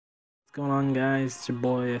What's going on, guys? It's your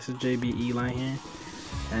boy SJB Eli here,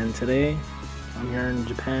 and today I'm here in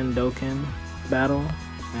Japan Dokkan battle,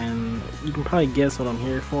 and you can probably guess what I'm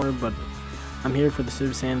here for, but I'm here for the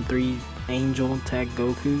Super Saiyan 3 Angel Tech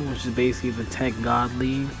Goku, which is basically the Tech God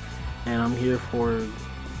League, and I'm here for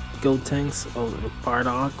Gotenks,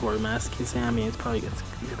 Bardock, or Master Saiyan. I mean, it's probably gonna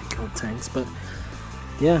be Gotenks, but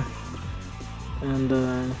yeah. And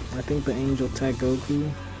I think the Angel Tech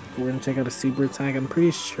Goku, we're gonna check out a super attack. I'm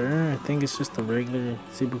pretty sure. I think it's just a regular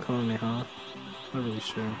Super Kamehameha. Not really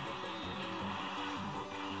sure.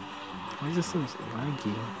 Why is this so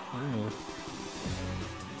laggy? Wow.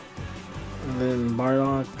 And then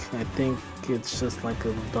Bardock, I think it's just like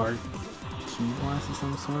a dark key blast of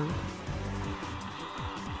some sort.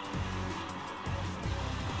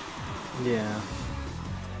 Yeah.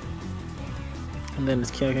 And then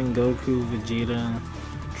it's Kyoken, Goku, Vegeta,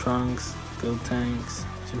 Trunks, Gotenks,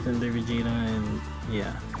 Super Saiyan Vegeta, and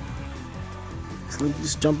yeah. So let's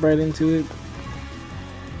just jump right into it.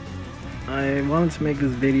 I wanted to make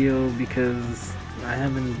this video because I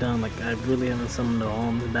haven't done, like, I really haven't summoned all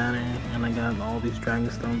in the banner, and I got all these Dragon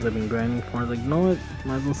Stones I've been grinding for. I was like, you know what?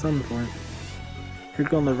 Might as well summon for it. Here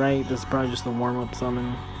on the right, this is probably just a warm-up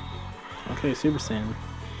summon. Okay, Super Saiyan.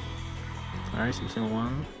 Alright, Super Saiyan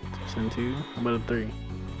 1, Super Saiyan 2, how about a 3?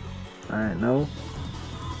 Alright, no.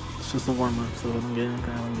 It's just a warm-up, so I don't get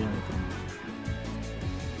anything,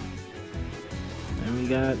 And we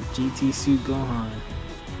got GT Suit Gohan.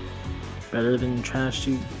 Better than Trash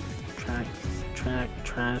Suit,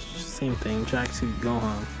 Trash, same thing, Track Suit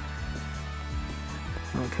Gohan.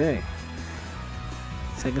 Okay.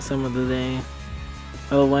 Second summon of the day.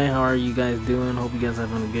 By the way, how are you guys doing? Hope you guys are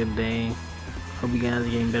having a good day. Hope you guys are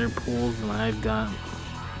getting better pulls than I've got.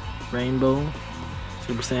 Rainbow,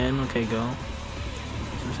 Super Saiyan, okay, go.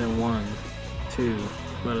 Super Saiyan 1, 2,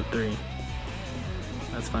 about a 3.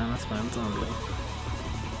 That's fine, it's all good.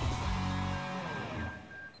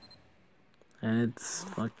 And it's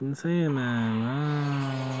fucking Saiyan,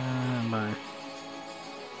 man. Bye.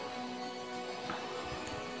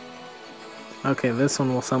 Okay, this one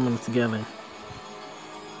we'll summon together.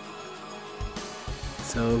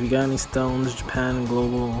 So if you got any stones, Japan and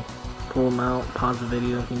global, pull them out, pause the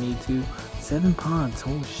video if you need to. 7 pods,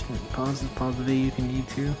 holy shit. Pause the video if you need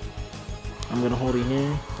to. I'm gonna hold it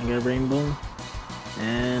here. I got Rainbow.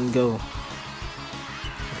 And go.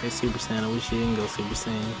 Okay, Super Saiyan. I wish you didn't go Super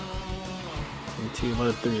Saiyan. And 2, about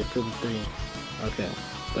a 3. I feel the 3. Okay.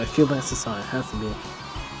 But I feel the SSR. It has to be.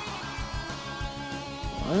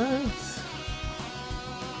 What?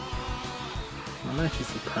 I'm actually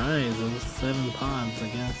surprised. It was 7 pods, I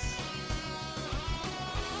guess.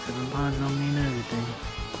 7 pods don't mean everything.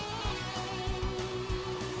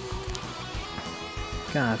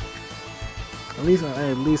 God. I at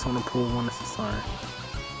least want to pull 1 SSR.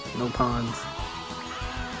 No pods.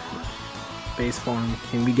 Base form.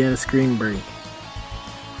 Can we get a screen break?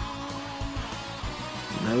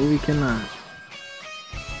 No, we cannot.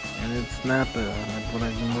 And it's Nappa. That's what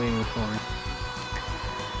I've been waiting for.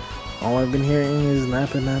 All I've been hearing is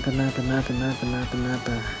Nappa.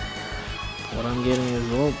 What I'm getting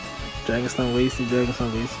is, oh, Dragon Stone wasted.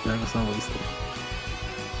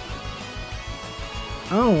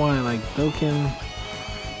 I don't know why, like, Dokkan,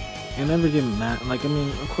 I never get mad. Like, I mean,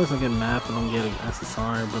 of course I get mad if I don't get an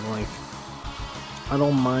SSR, but, like, I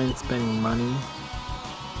don't mind spending money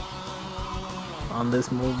on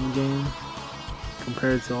this mobile game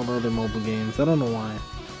compared to all the other mobile games. I don't know why.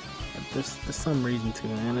 There's some reason to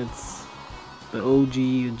it, and it's the OG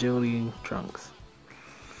Agility Trunks.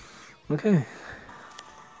 Okay.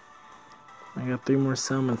 I got 3 more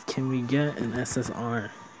summons. Can we get an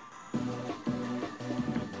SSR?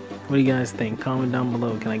 What do you guys think? Comment down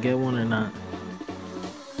below. Can I get one or not?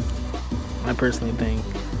 I personally think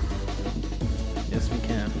yes, we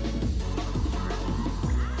can.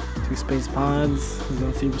 2 space pods. He's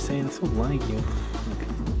on Super Saiyan. It's so laggy.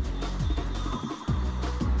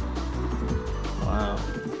 Wow.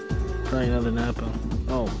 Probably another Nappa.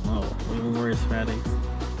 Oh, even worse, Radix.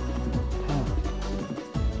 Oh.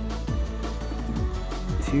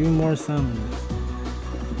 2 more summons.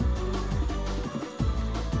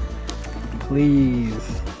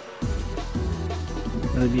 Please.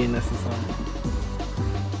 That'll be an SSR.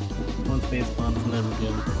 1 space bomb is never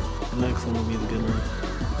good. The next one will be the good one.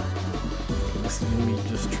 Okay, this is gonna be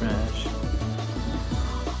just trash.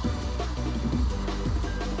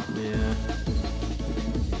 Yeah.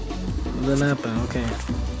 The Nappa, okay.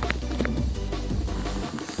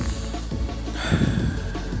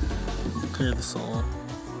 Clear the soul.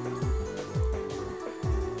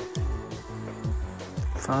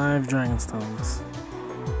 5 Dragon Stones.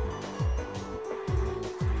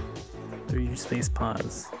 3 space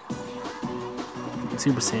pause.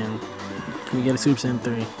 Super Saiyan. Can we get a Super Saiyan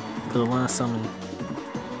 3 for the last summon?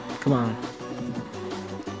 Come on.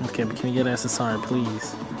 Okay, but can we get SSR,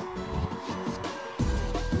 please?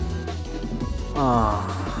 Oh,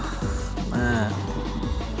 man.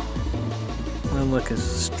 My luck is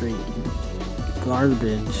straight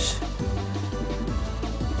garbage.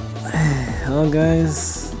 Well,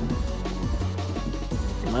 guys,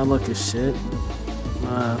 my luck is shit.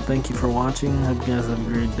 Thank you for watching. Hope you guys have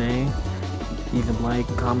a great day. You can like,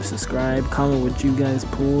 comment, subscribe, comment what you guys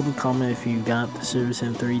pulled, comment if you got the Super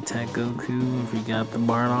Saiyan 3 Tech Goku, if you got the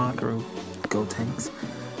Bardock or Go Tanks,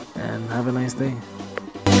 and have a nice day.